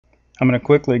I'm going to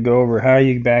quickly go over how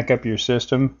you back up your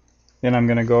system, then I'm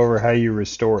going to go over how you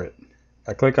restore it.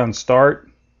 I click on Start,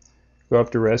 go up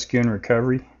to Rescue and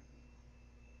Recovery.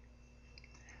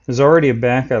 There's already a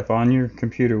backup on your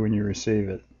computer when you receive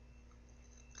it.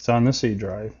 It's on the C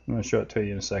drive. I'm going to show it to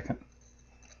you in a second.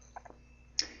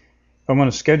 If I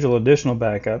want to schedule additional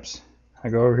backups, I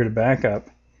go over here to Backup,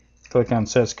 click on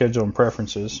Set Schedule and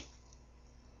Preferences.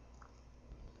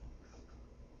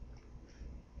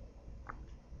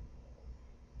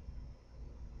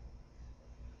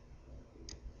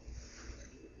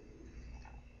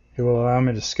 It will allow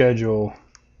me to schedule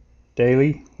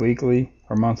daily, weekly,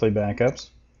 or monthly backups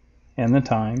and the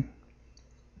time.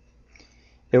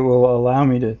 It will allow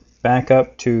me to back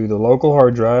up to the local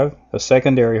hard drive, a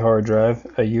secondary hard drive,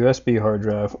 a USB hard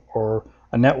drive, or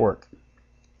a network.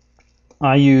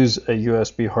 I use a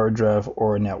USB hard drive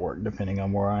or a network depending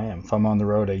on where I am. If I'm on the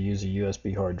road, I use a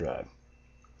USB hard drive.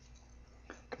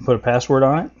 I can put a password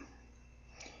on it,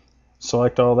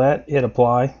 select all that, hit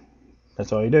apply.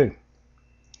 That's all you do.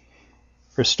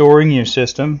 Restoring your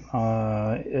system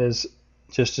is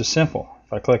just as simple.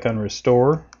 If I click on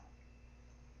Restore,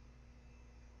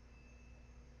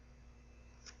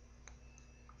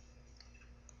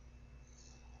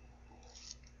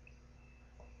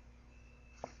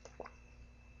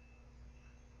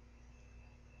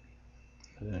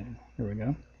 here we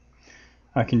go.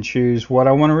 I can choose what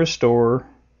I want to restore,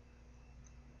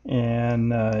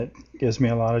 and it gives me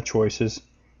a lot of choices.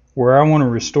 Where I want to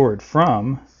restore it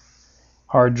from: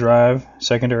 hard drive,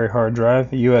 secondary hard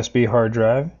drive, USB hard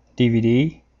drive,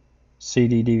 DVD,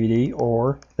 CD, DVD,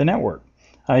 or the network.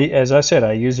 As I said,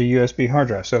 I use a USB hard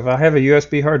drive. So if I have a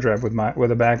USB hard drive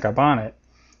with a backup on it,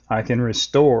 I can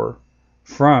restore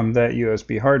from that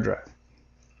USB hard drive.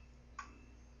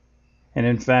 And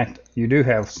in fact, you do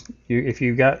have, if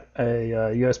you've got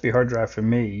a USB hard drive from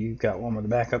me, you've got one with a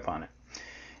backup on it.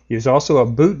 There's also a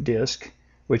boot disk,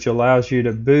 which allows you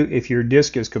to boot if your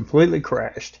disk is completely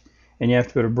crashed and you have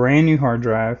to put a brand new hard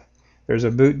drive. There's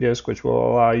a boot disk which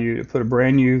will allow you to put a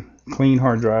brand new clean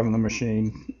hard drive on the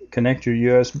machine, connect your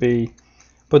USB,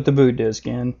 put the boot disk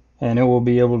in, and it will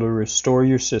be able to restore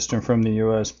your system from the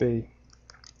USB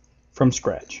from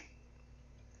scratch.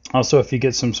 Also, if you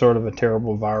get some sort of a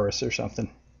terrible virus or something,